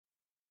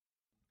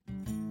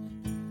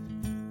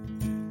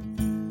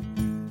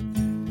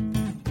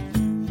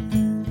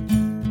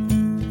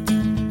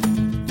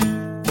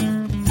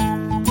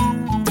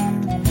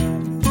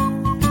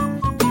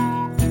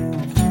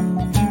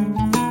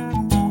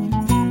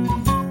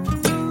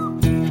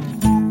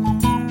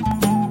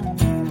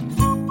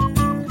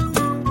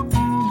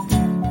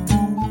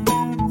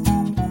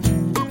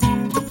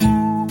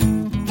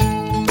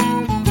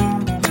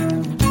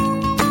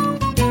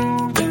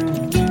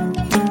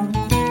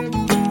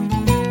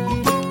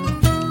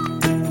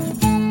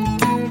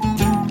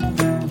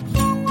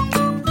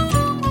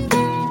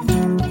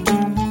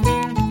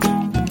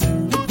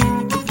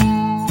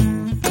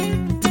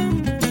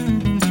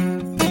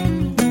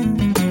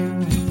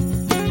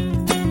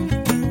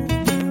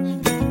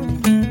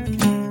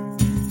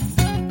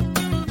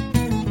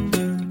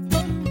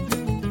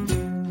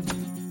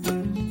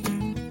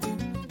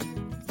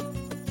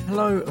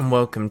and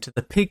welcome to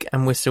the Pig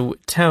and Whistle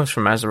Tales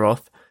from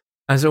Azeroth.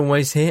 As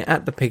always here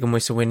at the Pig and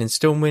Whistle Inn in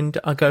Stormwind,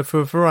 I go through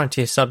a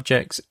variety of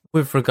subjects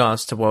with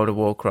regards to World of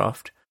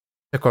Warcraft.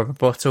 So grab a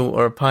bottle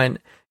or a pint,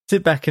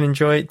 sit back and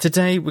enjoy.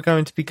 Today we're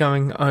going to be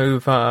going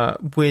over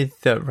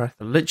with Wrath of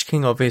the Lich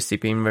King obviously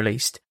being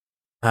released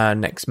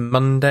next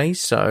Monday,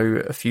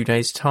 so a few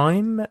days'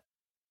 time.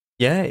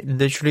 Yeah, it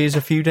literally is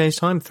a few days'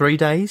 time, 3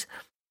 days,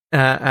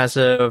 as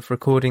of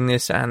recording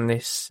this and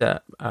this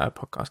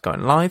podcast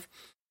going live.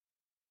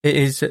 It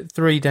is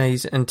 3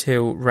 days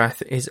until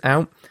Wrath is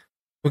out.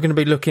 We're going to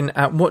be looking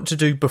at what to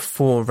do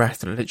before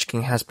Wrath of the Lich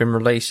King has been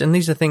released, and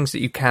these are things that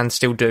you can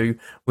still do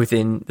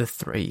within the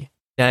 3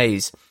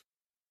 days.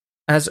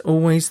 As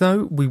always,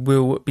 though, we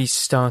will be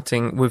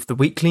starting with the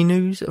weekly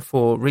news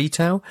for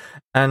retail,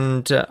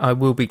 and I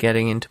will be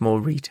getting into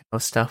more retail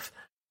stuff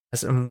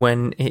as and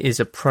when it is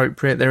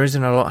appropriate. There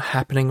isn't a lot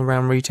happening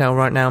around retail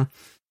right now,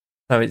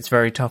 so it's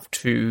very tough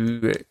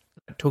to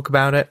talk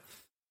about it,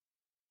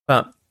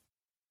 but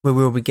we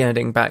will be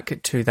getting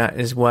back to that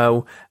as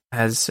well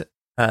as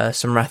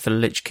some Wrath of the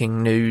Lich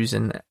King news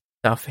and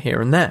stuff here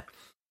and there.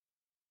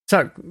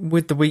 So,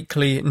 with the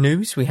weekly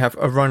news, we have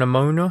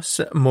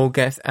Aronamonos,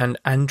 Morgeth and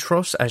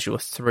Antros as your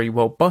 3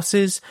 world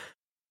bosses.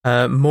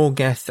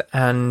 Morgeth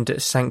and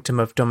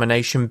Sanctum of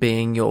Domination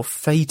being your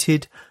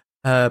fated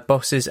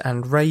bosses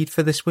and raid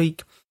for this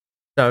week.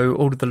 So,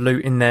 all of the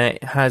loot in there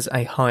has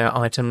a higher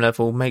item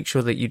level. Make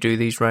sure that you do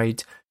these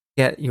raids.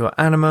 Get your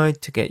anima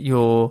to get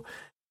your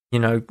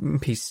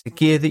pieces of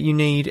gear that you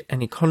need,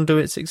 any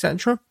conduits,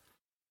 etc.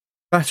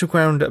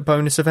 Battleground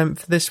bonus event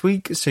for this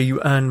week, so you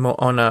earn more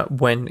honour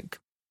when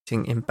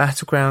competing in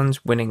Battlegrounds,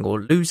 winning or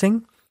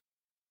losing.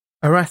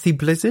 Arathi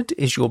Blizzard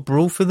is your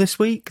brawl for this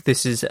week.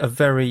 This is a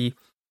very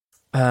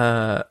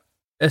a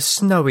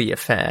snowy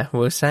affair,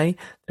 we'll say.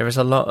 There is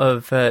a lot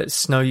of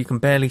snow. You can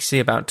barely see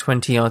about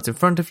 20 yards in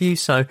front of you,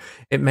 so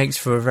it makes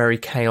for a very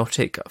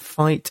chaotic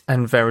fight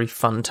and very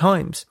fun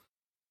times.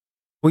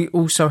 We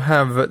also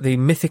have the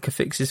mythic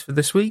affixes for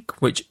this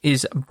week, which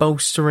is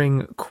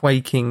Bolstering,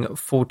 Quaking,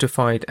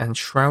 Fortified and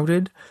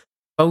Shrouded.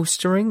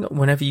 Bolstering,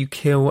 whenever you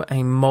kill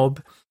a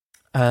mob,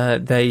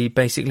 they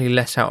basically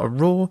let out a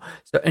roar.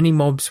 So any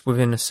mobs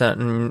within a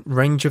certain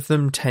range of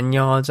them, 10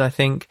 yards I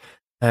think,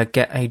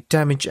 get a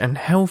damage and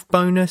health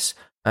bonus,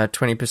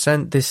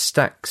 20%. This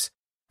stacks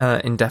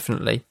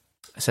indefinitely,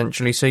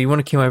 essentially. So you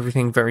want to kill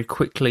everything very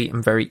quickly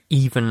and very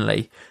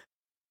evenly,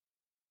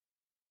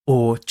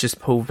 or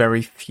just pull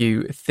very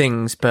few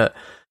things, but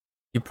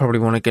you probably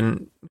want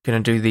to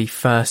gonna do the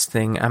first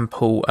thing and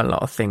pull a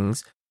lot of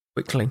things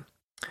quickly.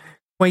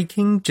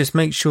 Quaking, just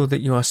make sure that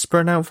you are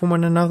spread out from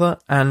one another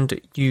and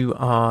you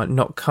are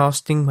not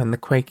casting when the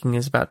quaking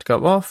is about to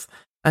go off,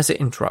 as it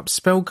interrupts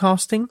spell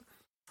casting.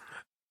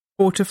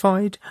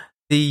 Fortified,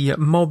 the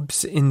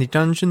mobs in the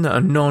dungeon that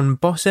are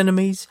non-boss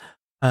enemies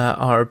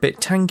are a bit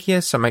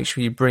tankier, so make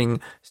sure you bring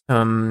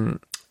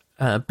some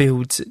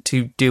builds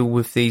to deal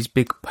with these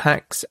big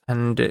packs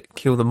and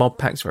kill the mob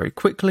packs very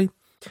quickly.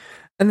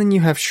 And then you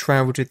have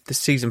Shrouded, the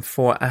Season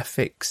 4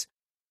 affix,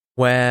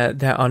 where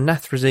there are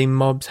Nathrezim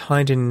mobs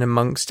hiding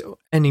amongst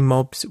any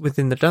mobs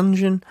within the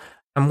dungeon,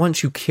 and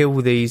once you kill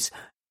these,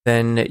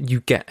 then you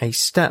get a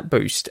stat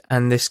boost,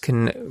 and this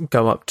can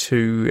go up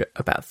to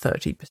about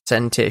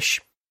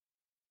 30%-ish.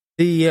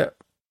 The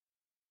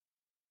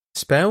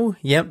spell,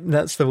 yep,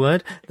 that's the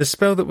word. The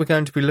spell that we're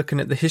going to be looking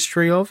at the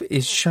history of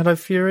is Shadow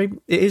Fury.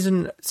 It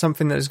isn't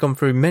something that has gone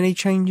through many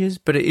changes,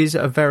 but it is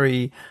a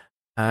very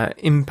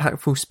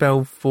impactful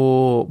spell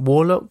for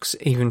Warlocks,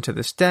 even to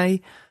this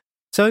day.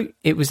 So,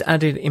 it was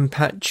added in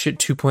patch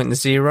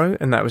 2.0,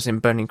 and that was in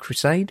Burning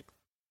Crusade.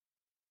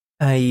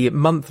 A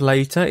month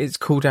later, its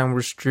cooldown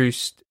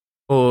reduced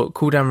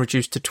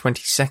to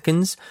 20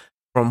 seconds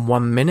from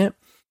 1 minute.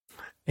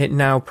 It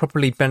now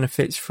properly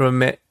benefits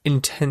from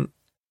intensity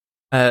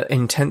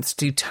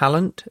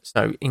talent,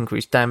 so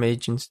increased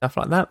damage and stuff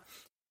like that.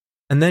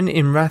 And then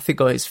in Wrath it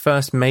got its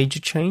first major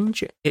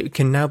change. It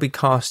can now be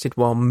casted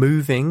while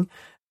moving,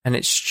 and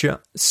its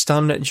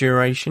stun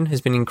duration has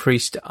been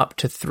increased up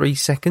to 3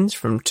 seconds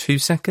from 2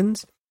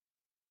 seconds.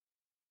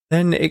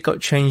 Then it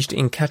got changed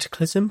in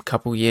Cataclysm a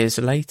couple years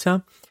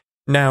later.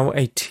 Now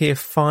a tier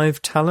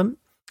 5 talent,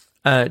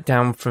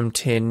 down from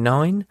tier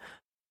 9.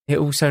 It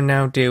also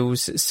now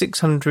deals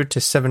 600 to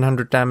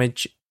 700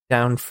 damage,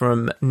 down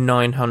from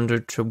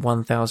 900 to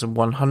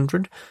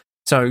 1100,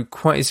 so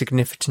quite a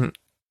significant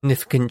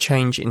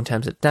change in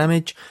terms of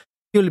damage,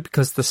 purely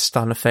because the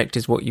stun effect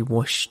is what you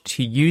wish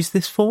to use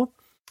this for.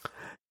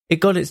 It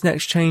got its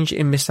next change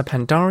in Mists of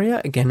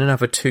Pandaria, again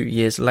another 2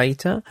 years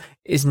later.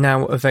 It is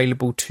now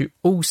available to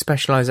all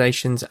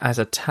specializations as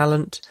a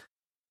talent,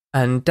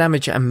 and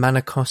damage and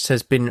mana cost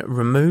has been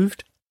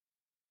removed.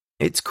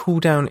 Its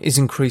cooldown is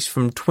increased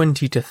from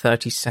 20 to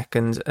 30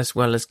 seconds, as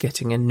well as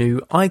getting a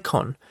new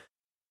icon.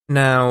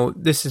 Now,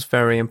 this is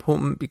very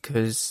important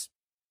because,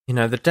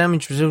 the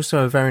damage was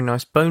also a very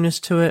nice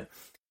bonus to it.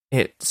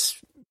 It's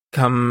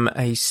become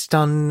a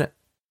stun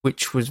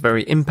which was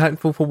very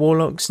impactful for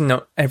Warlocks.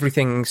 Not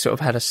everything sort of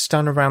had a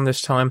stun around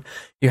this time.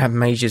 You had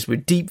mages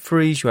with Deep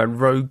Freeze, you had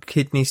Rogue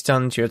Kidney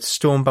stuns, you had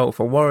Stormbolt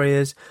for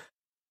Warriors.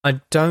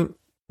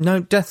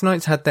 Death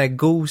Knights had their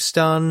Ghoul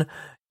stun,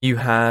 you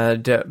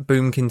had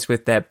Boomkins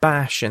with their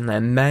Bash and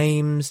their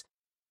Maims.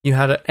 You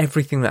had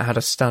everything that had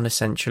a stun,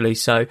 essentially,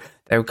 so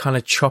they were kind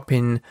of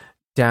chopping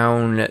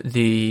down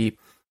the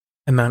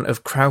amount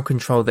of crowd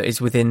control that is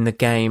within the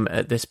game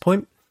at this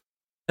point.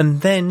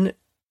 And then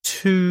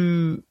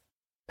two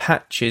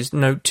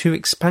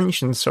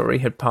expansions,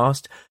 had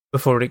passed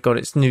before it got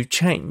its new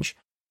change.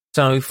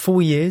 So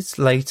 4 years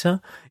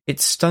later,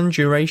 its stun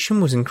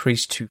duration was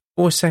increased to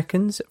 4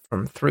 seconds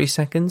from 3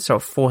 seconds, so a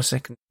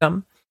 4-second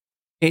stun.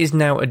 It is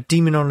now a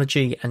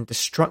Demonology and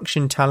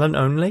Destruction talent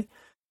only,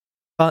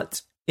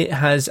 but it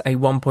has a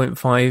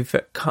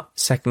 1.5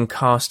 second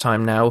cast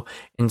time now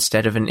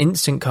instead of an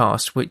instant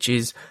cast, which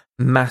is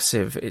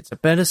massive. It's a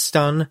better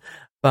stun,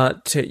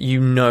 but you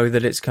know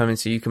that it's coming,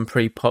 so you can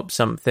pre-pop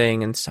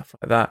something and stuff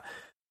like that.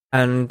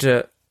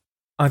 And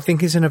I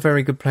think it's in a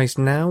very good place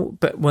now,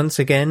 but once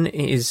again,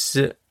 it is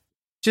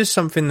just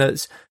something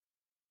that's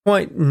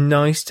quite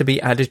nice to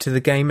be added to the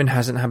game and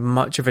hasn't had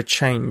much of a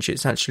change.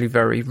 It's actually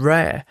very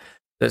rare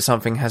that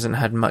something hasn't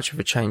had much of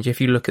a change. If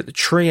you look at the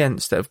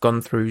Treants that have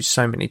gone through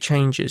so many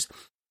changes,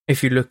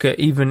 if you look at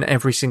even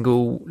every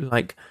single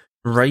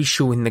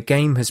racial in the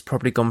game has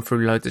probably gone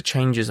through loads of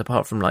changes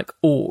apart from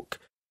Orc.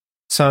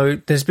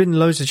 So there's been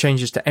loads of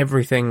changes to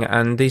everything,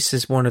 and this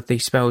is one of the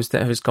spells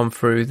that has gone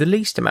through the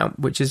least amount,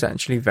 which is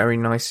actually very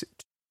nice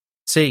to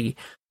see.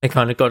 They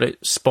kind of got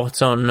it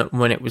spot on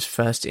when it was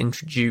first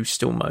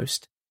introduced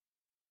almost.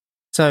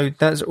 So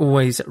that's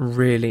always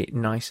really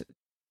nice.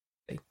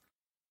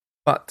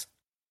 But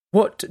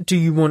what do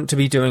you want to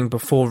be doing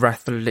before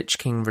Wrath of the Lich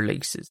King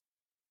releases?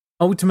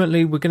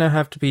 Ultimately, we're going to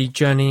have to be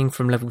journeying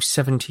from level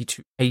 70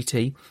 to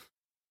 80.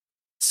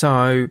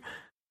 So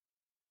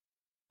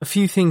a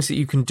few things that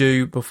you can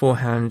do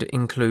beforehand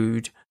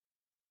include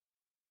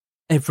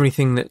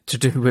everything to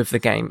do with the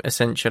game,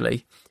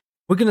 essentially.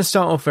 We're going to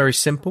start off very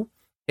simple.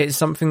 It's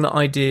something that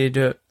I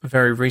did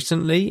very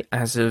recently,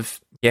 as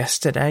of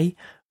yesterday,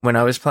 when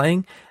I was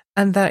playing,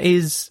 and that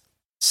is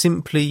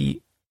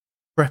simply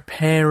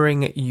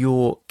preparing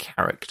your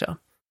character.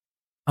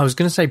 I was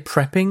going to say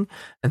prepping,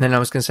 and then I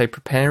was going to say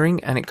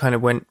preparing, and it kind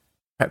of went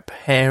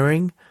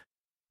preparing.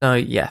 So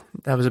yeah,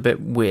 that was a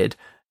bit weird.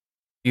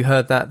 You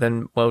heard that,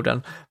 then well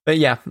done. But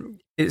yeah,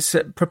 it's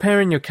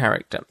preparing your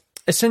character.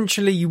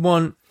 Essentially, you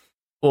want,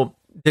 or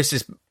this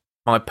is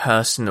my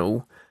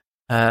personal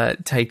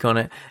take on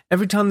it.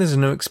 Every time there's a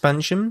new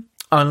expansion,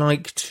 I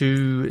like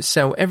to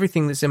sell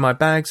everything that's in my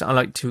bags. I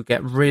like to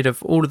get rid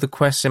of all of the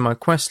quests in my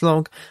quest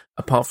log,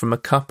 apart from a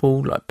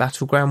couple, like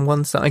Battleground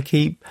ones that I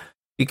keep,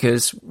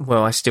 because,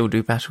 well, I still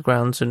do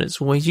Battlegrounds and it's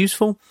always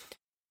useful.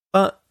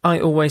 But I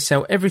always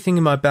sell everything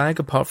in my bag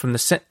apart from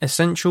the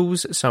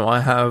essentials. So I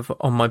have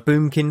on my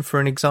Boomkin, for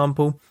an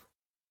example,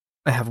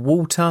 I have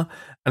water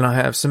and I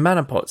have some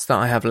mana pots that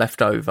I have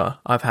left over.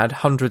 I've had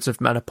hundreds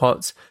of mana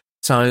pots,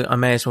 so I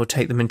may as well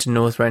take them into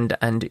Northrend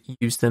and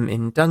use them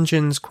in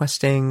dungeons,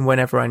 questing,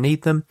 whenever I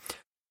need them.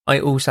 I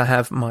also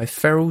have my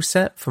Feral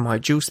set for my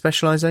dual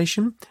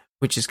specialization,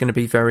 which is going to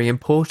be very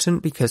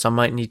important because I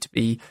might need to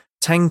be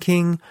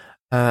tanking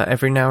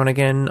every now and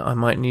again. I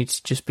might need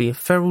to just be a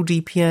Feral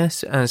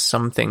DPS, as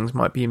some things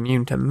might be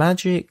immune to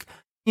magic.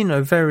 You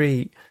know,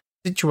 very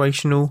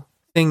situational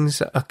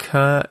things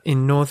occur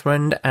in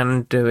Northrend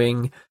and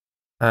doing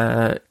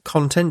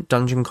content,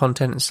 dungeon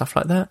content and stuff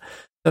like that.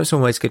 So it's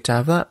always good to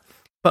have that.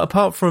 But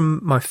apart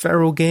from my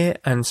Feral gear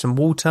and some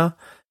water,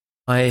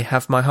 I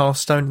have my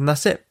Hearthstone and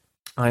that's it.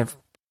 I've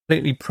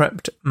completely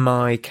prepped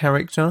my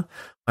character.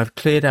 I've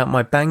cleared out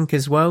my bank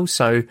as well,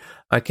 so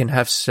I can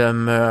have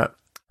some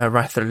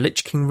Wrath of the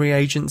Lich King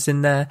reagents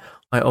in there.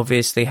 I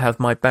obviously have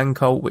my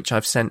bank ult, which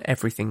I've sent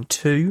everything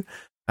to,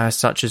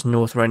 such as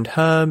Northrend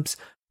herbs,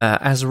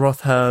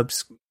 Azeroth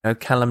herbs,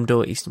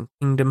 Kalimdor Eastern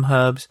Kingdom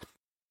herbs.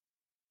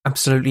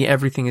 Absolutely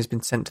everything has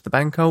been sent to the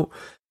bank ult,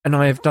 and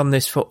I have done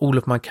this for all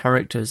of my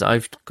characters.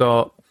 I've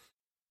got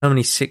how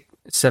many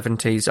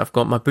 70s? I've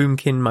got my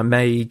Boomkin, my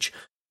Mage,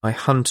 my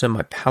Hunter,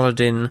 my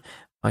Paladin,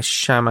 my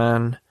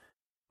Shaman,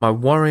 my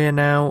Warrior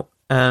now,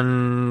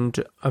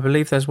 and I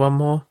believe there's one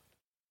more.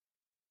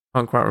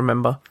 Can't quite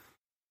remember.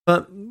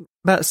 But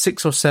about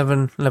 6 or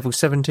 7 level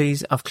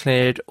 70s, I've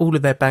cleared all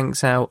of their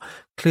banks out,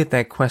 cleared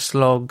their quest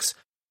logs,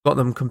 got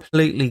them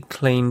completely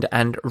cleaned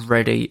and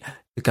ready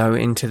to go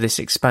into this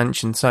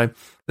expansion. So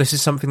this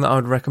is something that I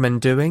would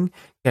recommend doing,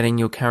 getting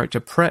your character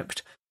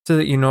prepped so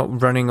that you're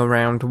not running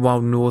around while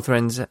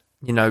Northrend's,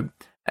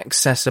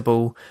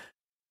 accessible,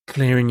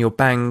 clearing your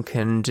bank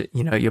and,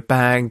 your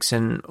bags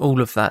and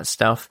all of that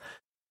stuff.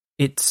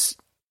 It's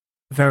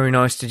very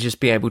nice to just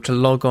be able to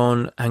log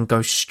on and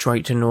go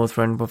straight to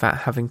Northrend without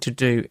having to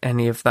do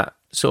any of that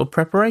sort of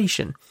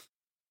preparation.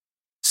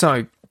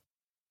 So,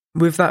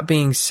 with that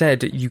being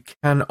said, you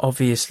can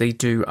obviously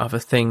do other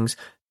things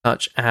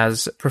such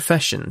as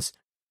professions.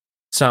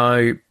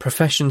 So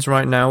professions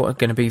right now are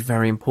going to be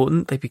very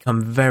important. They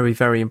become very,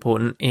 very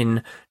important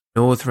in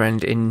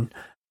Northrend, in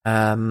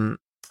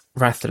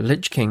Wrath of the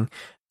Lich King,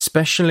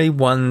 especially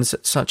ones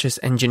such as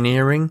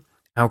engineering.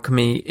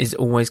 Alchemy is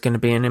always going to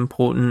be an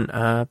important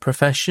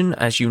profession,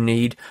 as you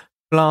need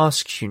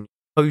flasks, you need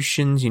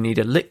potions, you need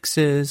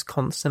elixirs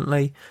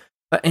constantly.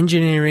 But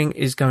engineering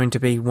is going to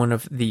be one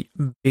of the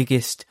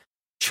biggest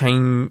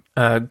game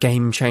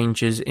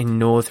changers in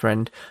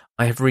Northrend.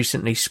 I have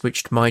recently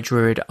switched my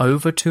druid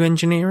over to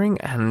engineering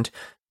and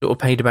sort of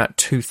paid about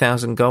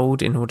 2,000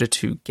 gold in order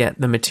to get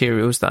the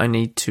materials that I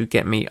need to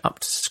get me up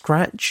to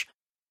scratch,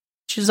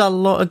 which is a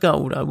lot of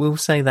gold. I will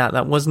say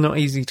that was not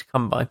easy to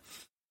come by.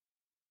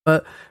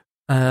 But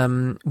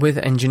with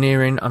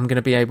engineering, I'm going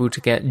to be able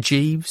to get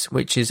Jeeves,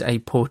 which is a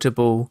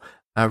portable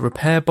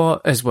repair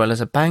bot, as well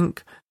as a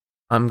bank.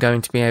 I'm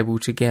going to be able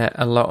to get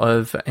a lot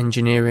of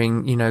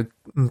engineering,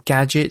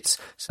 gadgets,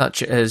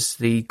 such as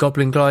the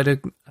Goblin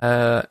Glider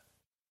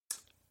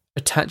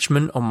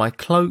attachment on my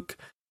cloak,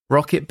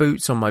 rocket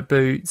boots on my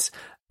boots,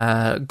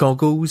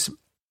 goggles,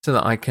 so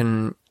that I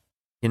can,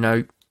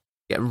 get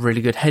a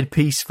really good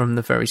headpiece from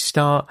the very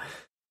start.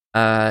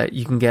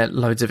 You can get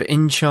loads of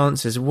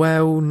enchants as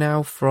well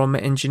now from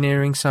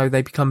engineering, so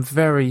they become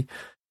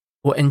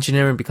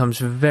engineering becomes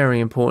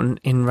very important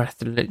in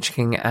Wrath of the Lich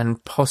King,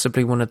 and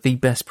possibly one of the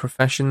best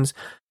professions.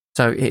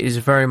 So it is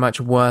very much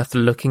worth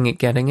looking at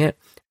getting it,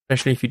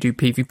 especially if you do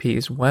PvP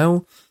as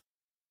well.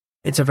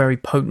 It's a very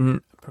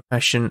potent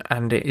profession,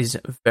 and it is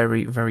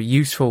very, very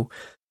useful.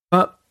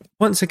 But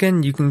once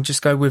again, you can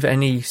just go with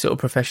any sort of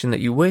profession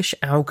that you wish.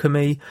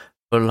 Alchemy,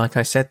 or like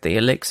I said, the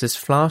elixirs,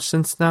 flasks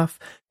and stuff.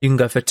 You can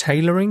go for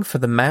tailoring for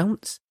the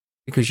mounts,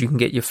 because you can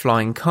get your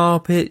flying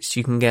carpets,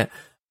 you can get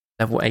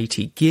level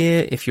 80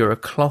 gear if you're a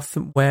cloth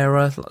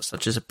wearer,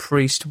 such as a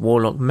priest,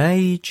 warlock,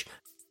 mage.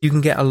 You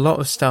can get a lot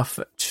of stuff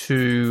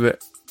to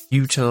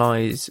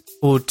utilize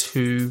or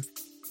to...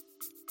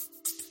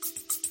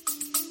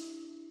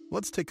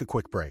 Let's take a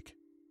quick break.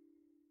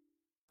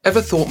 Ever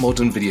thought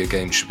modern video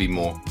games should be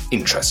more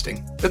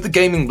interesting? At the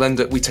Gaming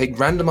Blender, we take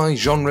randomized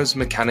genres,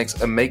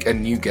 mechanics, and make a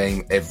new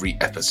game every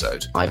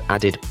episode. I've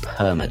added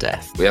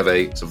permadeath. We have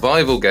a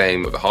survival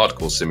game of a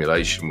hardcore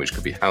simulation, which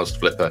could be House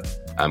Flipper,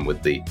 and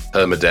with the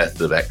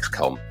permadeath of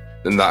XCOM.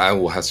 Then that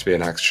all has to be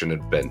an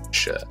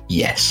action-adventure.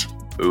 Yes.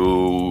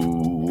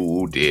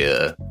 Oh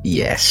dear.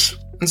 Yes.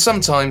 And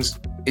sometimes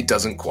it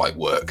doesn't quite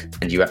work.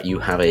 And you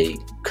have a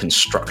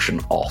construction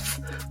off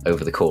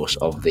over the course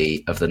of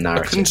the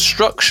narrative. A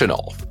construction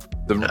off.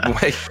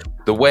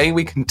 The way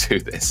we can do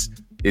this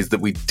is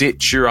that we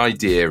ditch your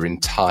idea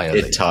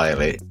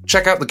entirely.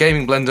 Check out the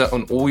Gaming Blender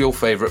on all your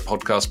favourite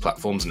podcast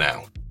platforms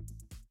now.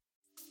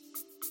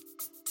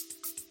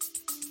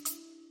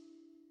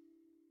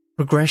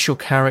 Progress your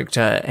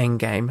character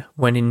endgame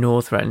when in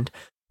Northrend,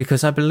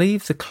 because I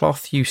believe the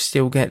cloth, you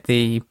still get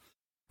the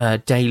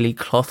daily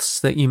cloths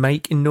that you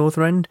make in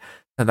Northrend,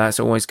 so that's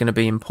always going to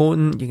be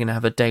important. You're going to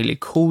have a daily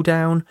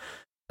cooldown.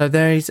 So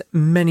there is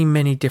many,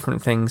 many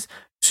different things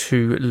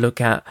to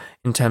look at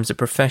in terms of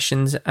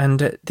professions,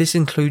 and this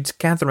includes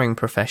gathering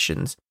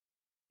professions.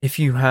 If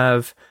you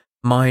have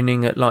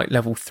mining at like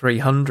level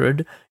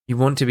 300, you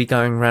want to be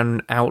going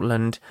around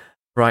Outland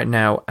right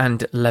now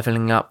and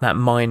leveling up that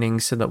mining,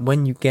 so that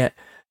when you get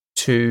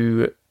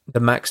to the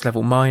max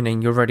level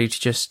mining, you're ready to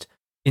just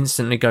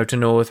instantly go to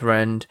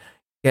Northrend,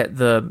 get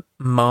the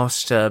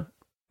master,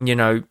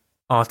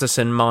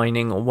 artisan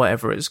mining or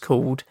whatever it's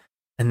called,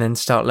 and then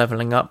start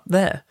leveling up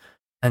there.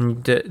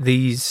 And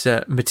these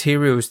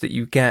materials that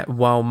you get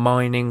while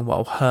mining,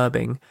 while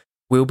herbing,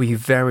 will be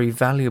very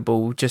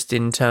valuable just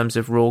in terms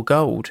of raw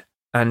gold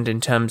and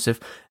in terms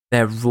of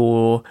their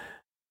raw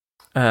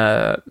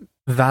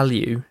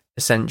value,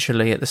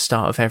 essentially, at the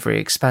start of every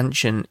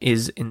expansion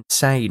is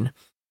insane.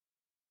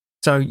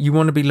 So you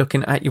want to be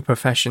looking at your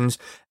professions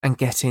and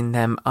getting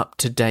them up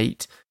to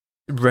date,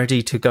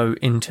 ready to go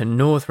into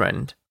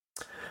Northrend.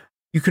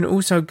 You can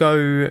also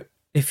go,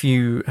 if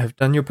you have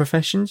done your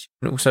professions,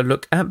 you can also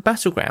look at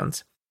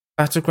Battlegrounds.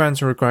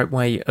 Battlegrounds are a great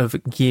way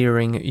of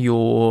gearing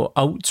your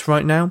ults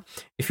right now.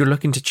 If you're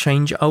looking to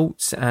change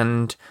ults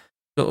and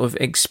sort of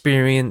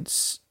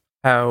experience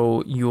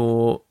how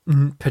your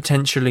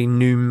potentially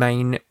new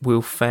main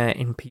will fare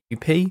in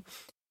PvP,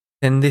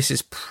 then this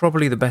is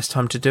probably the best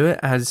time to do it,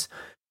 as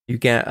you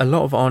get a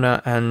lot of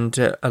honor, and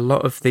a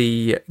lot of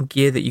the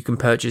gear that you can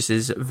purchase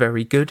is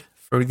very good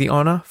through the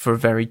honor for a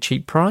very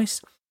cheap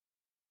price.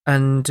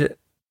 And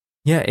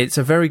yeah, it's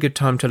a very good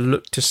time to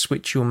look to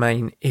switch your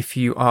main if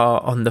you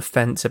are on the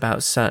fence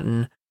about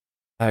certain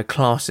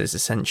classes,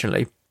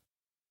 essentially.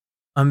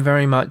 I'm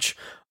very much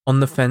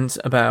on the fence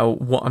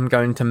about what I'm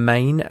going to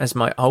main as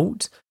my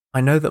ult. I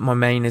know that my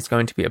main is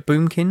going to be a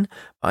Boomkin,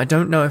 but I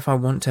don't know if I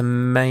want to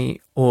main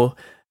or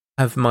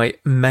have my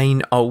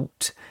main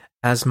ult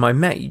as my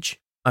mage.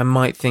 I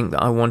might think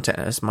that I want it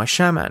as my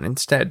shaman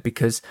instead,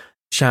 because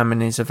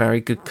shaman is a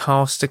very good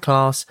caster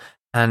class,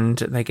 and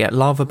they get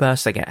lava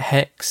burst, they get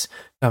hex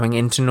going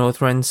into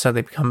Northrend, so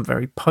they become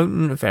very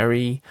potent,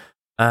 very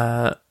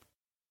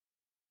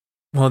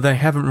well, they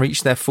haven't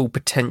reached their full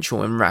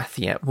potential in Wrath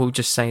yet. We'll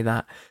just say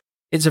that.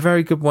 It's a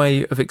very good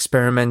way of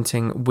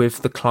experimenting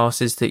with the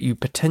classes that you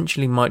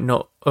potentially might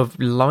not have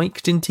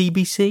liked in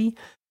TBC,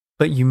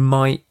 but you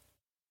might,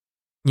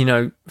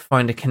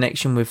 find a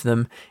connection with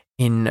them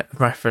in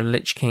Wrath of the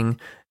Lich King.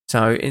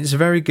 So it's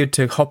very good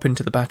to hop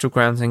into the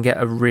battlegrounds and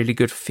get a really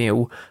good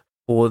feel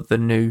for the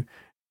new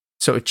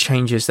sort of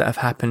changes that have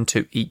happened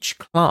to each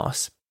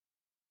class.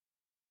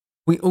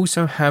 We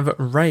also have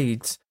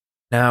raids.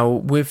 Now,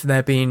 with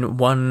there being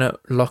one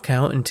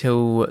lockout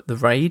until the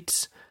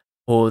raids,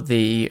 or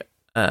the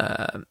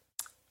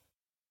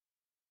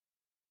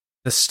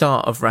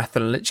start of Wrath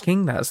of the Lich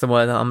King, that's the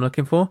word that I'm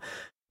looking for,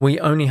 we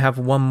only have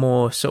one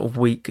more sort of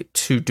week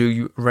to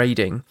do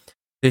raiding.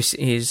 This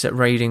is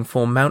raiding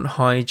for Mount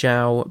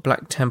Hyjal,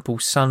 Black Temple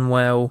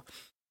Sunwell,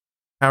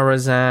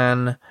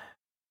 Karazhan,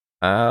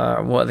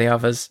 what are the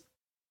others?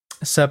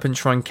 Serpent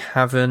Shrine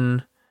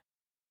Cavern,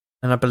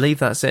 and I believe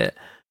that's it.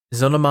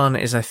 Zolaman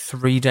is a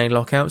 3-day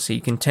lockout, so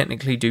you can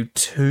technically do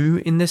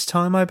 2 in this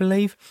time, I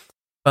believe.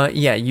 But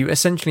yeah, you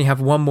essentially have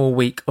one more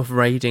week of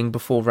raiding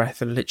before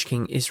Wrath of the Lich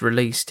King is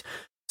released.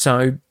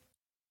 So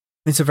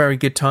it's a very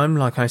good time,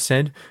 like I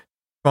said.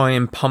 Try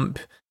and pump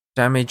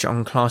damage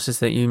on classes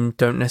that you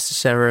don't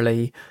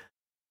necessarily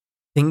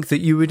think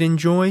that you would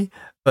enjoy,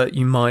 but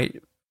you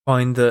might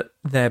find that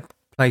their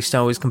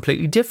playstyle is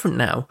completely different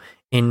now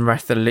in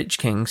Wrath of the Lich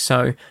King.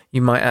 So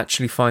you might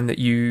actually find that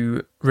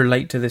you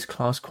relate to this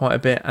class quite a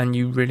bit and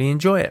you really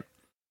enjoy it.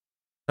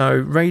 So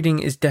raiding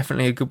is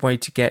definitely a good way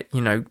to get,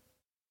 a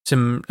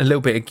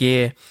little bit of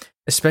gear,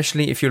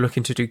 especially if you're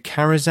looking to do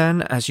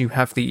Karazhan, as you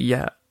have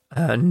the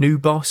new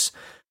boss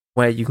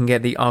where you can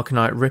get the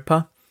Arcanite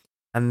Ripper,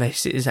 and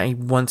this is a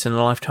once in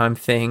a lifetime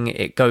thing.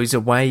 It goes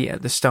away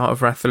at the start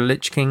of Wrath of the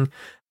Lich King,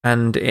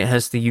 and it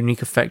has the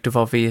unique effect of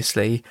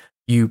obviously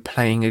you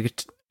playing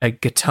a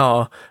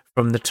guitar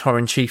from the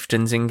Tauren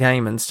Chieftains in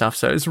game and stuff.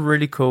 So it's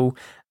really cool,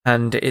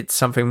 and it's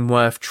something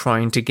worth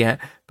trying to get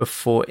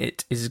before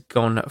it is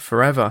gone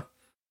forever.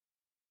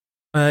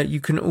 You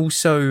can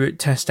also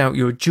test out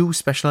your dual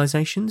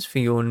specializations for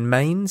your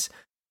mains.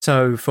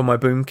 So for my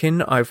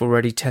Boomkin, I've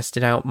already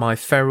tested out my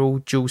Feral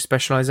dual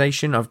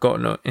specialization. I've got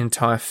an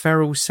entire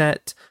Feral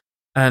set,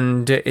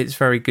 and it's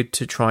very good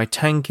to try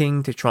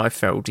tanking, to try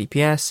Feral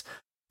DPS.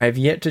 I have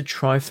yet to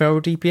try Feral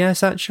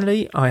DPS,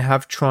 actually. I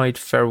have tried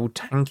Feral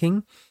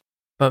tanking,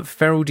 but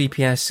Feral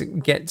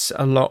DPS gets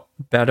a lot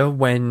better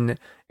when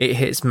it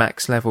hits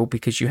max level,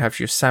 because you have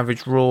your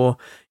Savage Roar,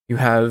 you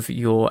have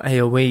your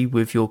AoE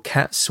with your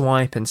Cat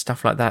Swipe and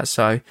stuff like that,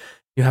 so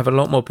you have a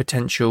lot more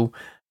potential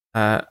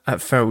at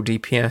Feral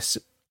DPS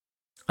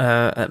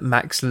at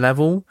max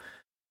level.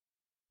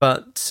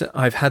 But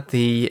I've had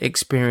the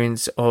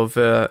experience of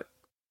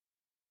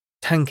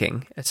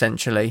tanking,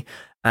 essentially,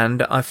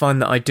 and I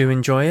find that I do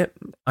enjoy it.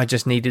 I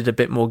just needed a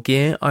bit more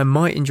gear. I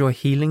might enjoy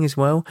healing as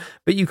well,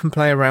 but you can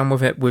play around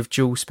with it with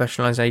dual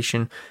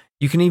specialization.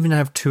 You can even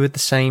have 2 of the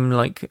same,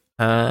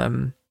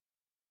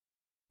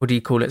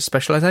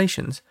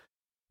 specializations.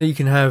 So you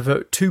can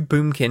have 2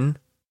 Boomkin,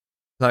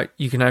 like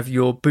you can have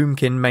your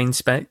Boomkin main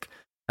spec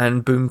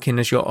and Boomkin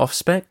as your off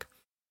spec,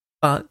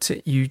 but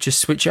you just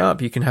switch it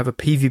up. You can have a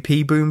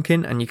PvP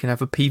Boomkin and you can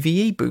have a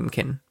PvE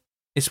Boomkin.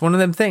 It's one of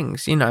them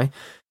things,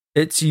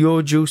 It's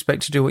your dual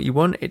spec to do what you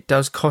want. It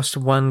does cost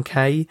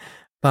 1k,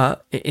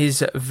 but it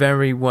is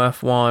very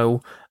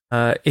worthwhile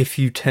if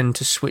you tend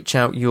to switch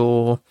out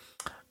your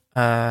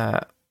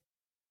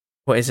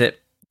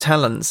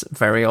talents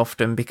very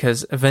often,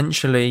 because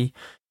eventually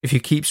if you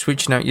keep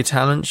switching out your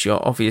talents,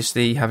 you're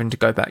obviously having to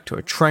go back to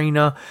a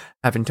trainer,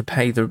 having to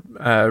pay the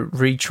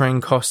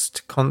retrain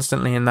cost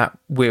constantly, and that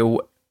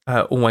will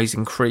always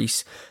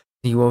increase.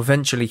 You will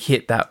eventually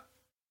hit that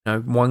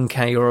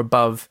 1k or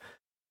above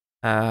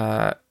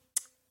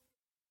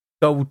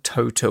gold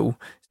total,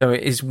 so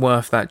it is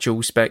worth that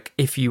dual spec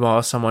if you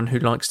are someone who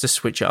likes to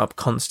switch it up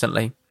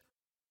constantly.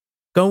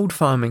 Gold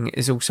farming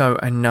is also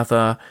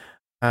another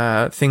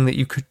thing that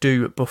you could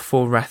do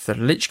before Wrath of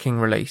the Lich King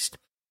released.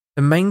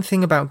 The main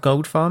thing about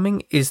gold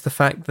farming is the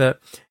fact that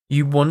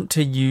you want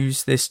to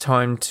use this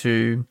time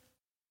to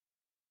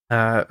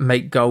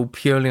make gold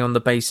purely on the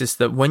basis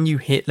that when you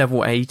hit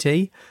level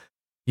 80,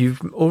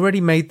 you've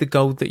already made the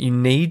gold that you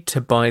need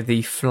to buy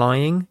the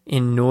flying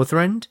in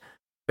Northrend,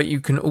 but you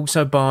can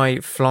also buy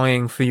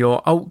flying for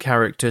your alt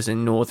characters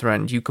in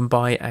Northrend. You can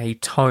buy a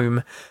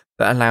tome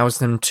that allows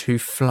them to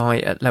fly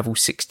at level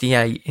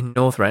 68 in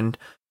Northrend,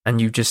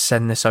 and you just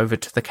send this over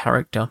to the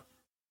character.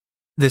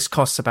 This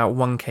costs about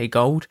 1k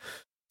gold,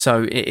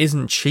 so it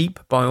isn't cheap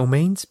by all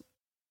means,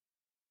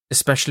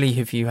 especially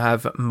if you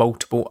have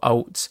multiple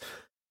alts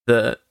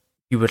that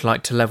you would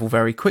like to level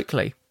very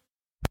quickly.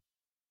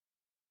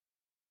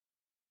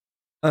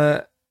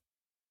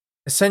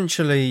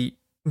 Essentially,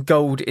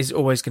 gold is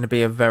always going to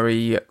be a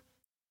very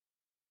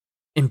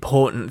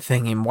important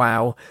thing in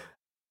WoW,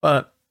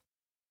 but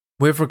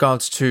with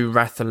regards to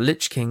Wrath of the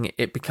Lich King,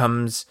 it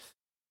becomes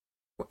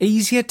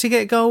easier to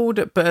get gold,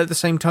 but at the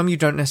same time you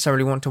don't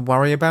necessarily want to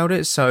worry about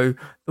it. So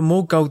the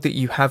more gold that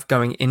you have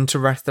going into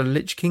Wrath of the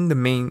Lich King,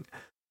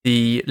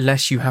 the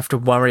less you have to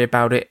worry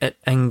about it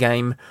at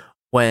endgame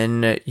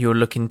when you're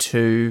looking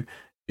to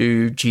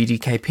do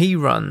GDKP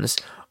runs,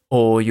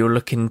 or you're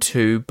looking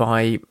to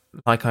buy,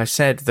 like I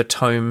said, the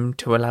tome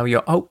to allow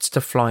your ults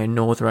to fly in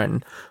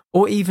Northrend,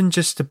 or even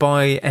just to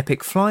buy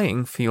epic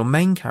flying for your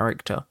main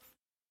character.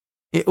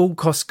 It all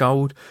costs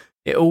gold.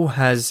 It all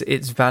has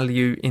its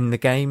value in the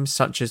game,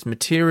 such as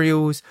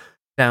materials,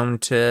 down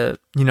to,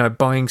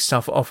 buying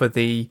stuff off of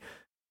the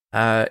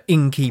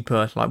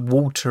innkeeper, like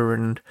water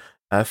and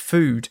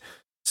food.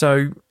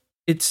 So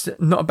it's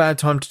not a bad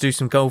time to do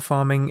some gold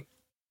farming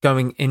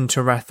going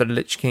into Wrath of the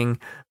Lich King,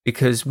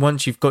 because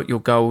once you've got your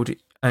gold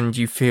and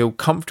you feel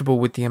comfortable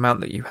with the amount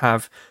that you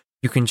have,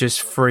 you can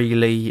just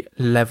freely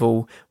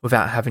level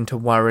without having to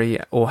worry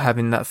or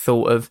having that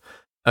thought of,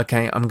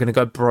 okay, I'm going to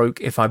go broke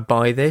if I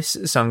buy this,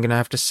 so I'm going to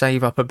have to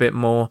save up a bit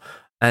more,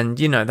 and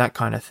that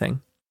kind of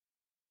thing.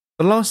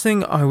 The last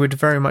thing I would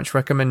very much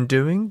recommend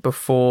doing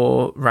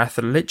before Wrath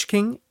of the Lich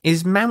King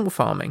is mount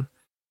farming.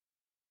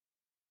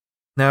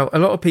 Now, a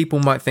lot of people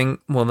might think,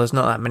 well, there's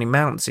not that many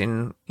mounts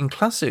in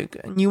Classic,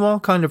 and you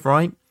are kind of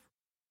right,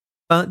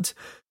 but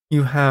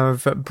you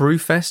have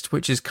Brewfest,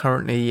 which is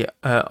currently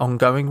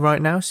ongoing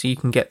right now, so you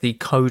can get the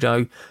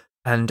Kodo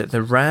and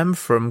the Ram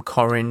from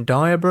Corrin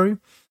Diabrew.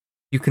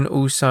 You can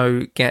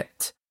also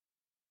get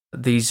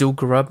the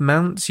Zul'Gurub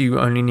mounts. You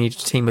only need a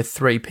team of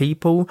 3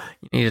 people.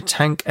 You need a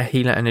tank, a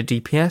healer, and a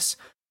DPS.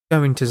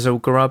 Go into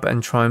Zul'Gurub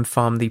and try and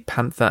farm the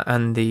Panther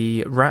and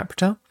the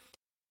Raptor.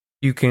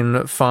 You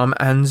can farm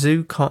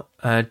Anzu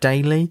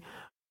daily.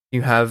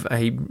 You have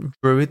a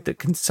Druid that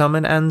can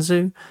summon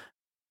Anzu.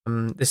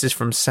 This is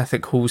from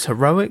Sethek Hall's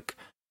Heroic.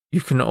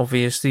 You can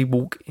obviously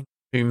walk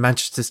into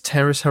Magister's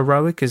Terrace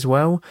Heroic as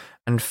well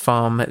and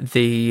farm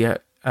the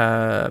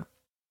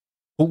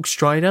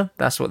Hawkstrider,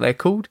 that's what they're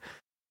called.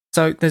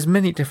 So there's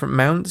many different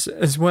mounts,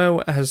 as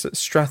well as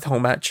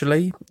Stratholme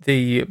actually,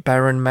 the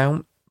Baron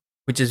mount,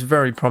 which is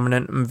very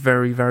prominent and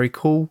very, very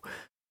cool.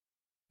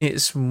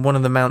 It's one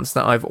of the mounts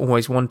that I've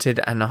always wanted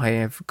and I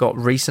have got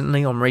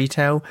recently on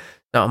retail,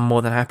 so I'm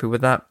more than happy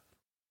with that.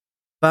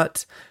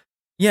 But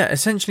yeah,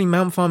 essentially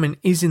mount farming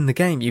is in the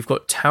game. You've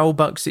got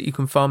Talbucks that you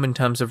can farm in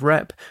terms of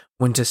rep,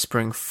 Winter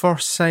Spring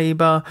Frost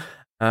Saber,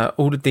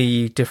 all of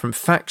the different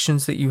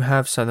factions that you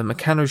have, so the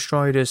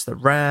Mechanostriders, the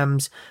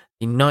Rams,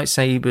 the Night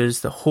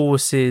Sabers, the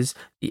Horses,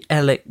 the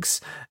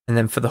Elix, and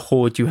then for the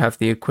Horde you have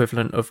the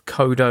equivalent of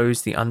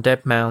Kodos, the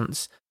Undead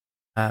mounts,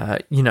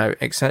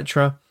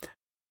 etc.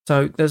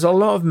 So there's a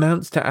lot of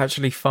mounts to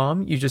actually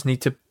farm. You just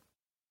need to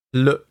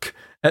look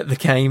at the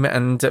game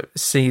and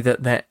see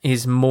that there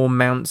is more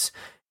mounts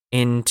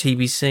in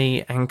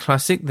TBC and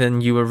Classic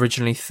than you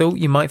originally thought.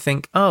 You might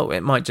think, oh,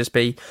 it might just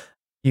be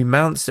few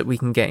mounts that we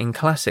can get in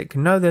Classic.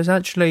 No, there's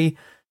actually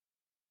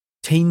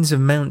teens of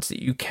mounts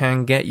that you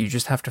can get. You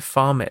just have to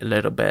farm it a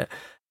little bit,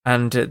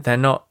 and they're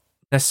not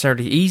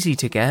necessarily easy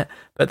to get,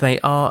 but they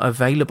are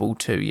available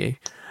to you.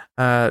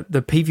 The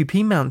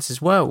PvP mounts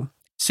as well,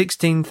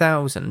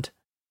 16,000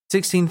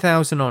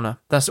 honor.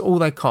 That's all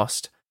they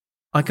cost.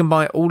 I can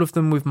buy all of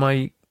them with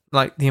my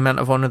the amount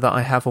of honor that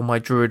I have on my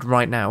Druid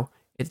right now.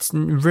 It's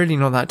really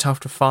not that tough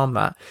to farm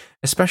that,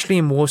 especially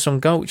in Warsong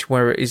Gulch,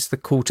 where it is the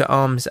Call to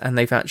Arms, and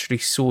they've actually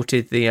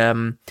sorted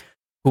the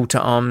Call to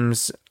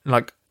Arms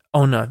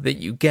honor that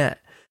you get.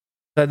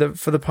 So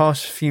for the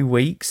past few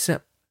weeks,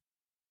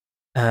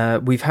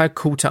 we've had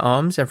Call to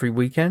Arms every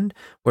weekend,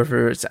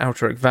 whether it's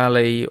Alterac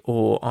Valley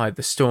or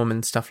either Storm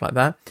and stuff like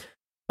that.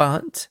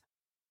 But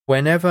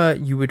whenever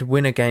you would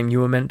win a game, you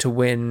were meant to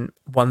win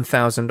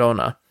 1,000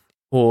 honor,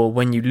 or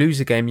when you lose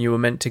a game, you were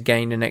meant to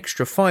gain an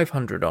extra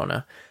 500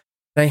 honor.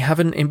 They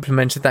haven't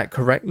implemented that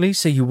correctly,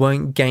 so you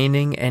weren't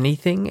gaining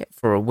anything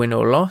for a win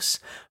or loss,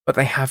 but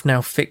they have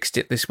now fixed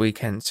it this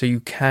weekend, so you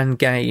can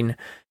gain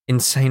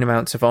insane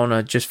amounts of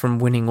honor just from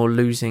winning or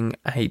losing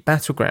a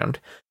battleground.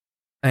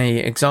 An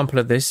example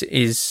of this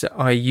is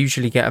I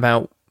usually get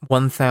about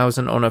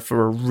 1,000 honor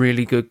for a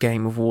really good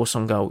game of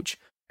Warsong Gulch.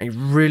 A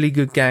really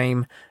good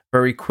game,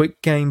 very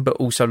quick game, but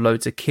also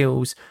loads of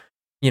kills,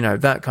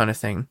 that kind of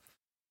thing.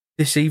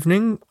 This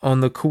evening on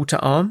the Call to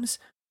Arms,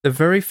 the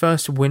very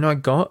first win I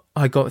got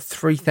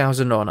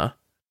 3,000 honor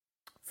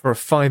for a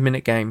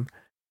 5-minute game.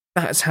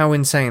 That's how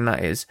insane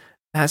that is.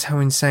 That's how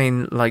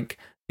insane,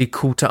 the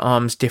Call to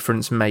Arms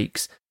difference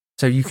makes.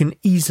 So you can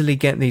easily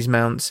get these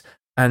mounts,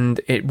 and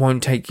it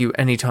won't take you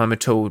any time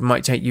at all. It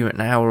might take you an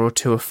hour or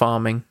two of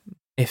farming,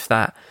 if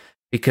that,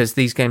 because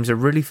these games are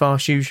really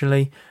fast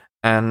usually,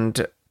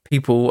 and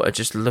people are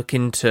just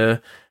looking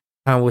to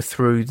power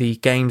through the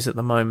games at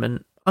the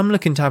moment. I'm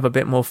looking to have a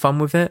bit more fun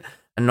with it,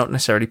 and not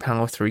necessarily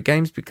power through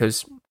games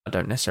because I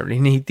don't necessarily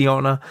need the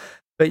honor.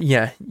 But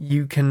yeah,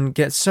 you can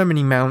get so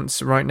many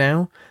mounts right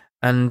now,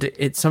 and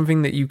it's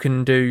something that you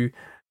can do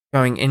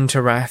going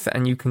into Wrath,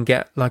 and you can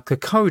get the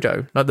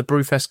Kodo, the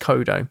Brewfest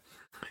Kodo.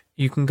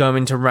 You can go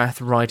into Wrath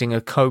riding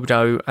a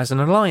Kodo as an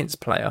Alliance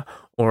player,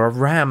 or a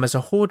Ram as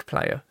a Horde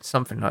player,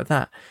 something like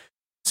that.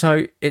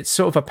 So it's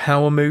sort of a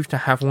power move to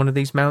have one of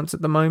these mounts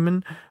at the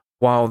moment,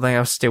 while they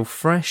are still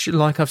fresh.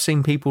 I've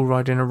seen people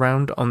riding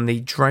around on the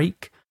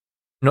Drake,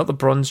 not the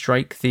bronze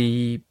drake,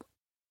 the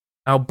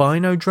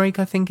albino drake,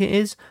 I think it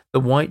is, the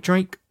white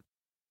drake.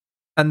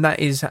 And that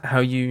is how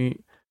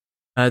you,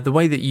 the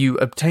way that you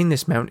obtain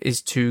this mount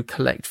is to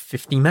collect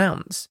 50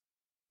 mounts.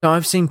 So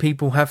I've seen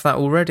people have that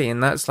already,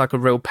 and that's like a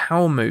real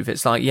power move.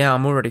 It's like, yeah,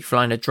 I'm already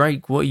flying a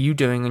drake. What are you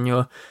doing on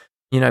your,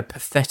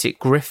 pathetic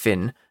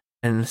griffin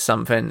and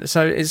something?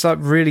 So it's like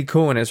really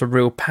cool, and it's a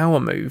real power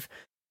move.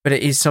 But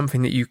it is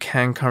something that you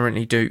can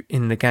currently do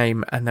in the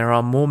game, and there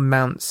are more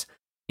mounts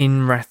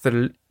in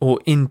or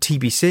in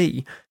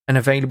TBC and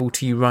available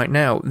to you right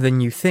now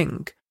than you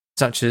think.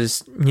 Such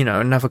as,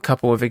 another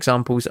couple of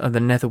examples are the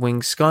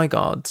Netherwing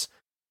Skyguards.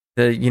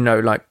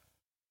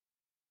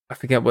 I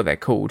forget what they're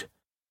called.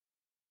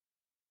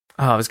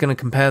 I was going to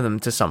compare them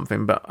to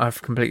something, but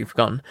I've completely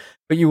forgotten.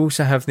 But you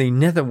also have the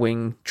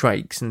Netherwing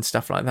Drakes and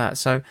stuff like that.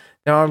 So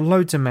there are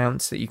loads of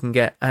mounts that you can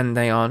get, and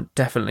they are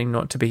definitely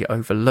not to be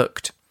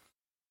overlooked.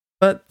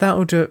 But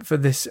that'll do it for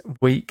this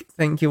week.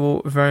 Thank you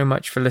all very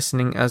much for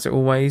listening, as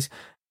always.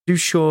 Be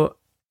sure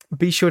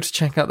to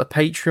check out the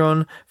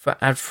Patreon for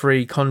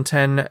ad-free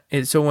content.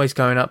 It's always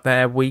going up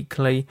there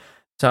weekly,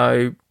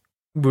 so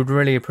would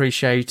really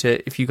appreciate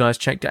it if you guys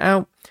checked it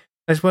out,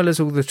 as well as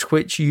all the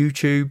Twitch,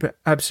 YouTube,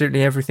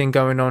 absolutely everything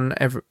going on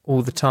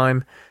all the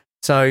time.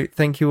 So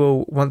thank you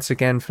all once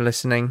again for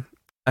listening,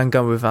 and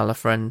go with valor,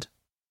 friend.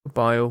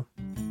 Goodbye all.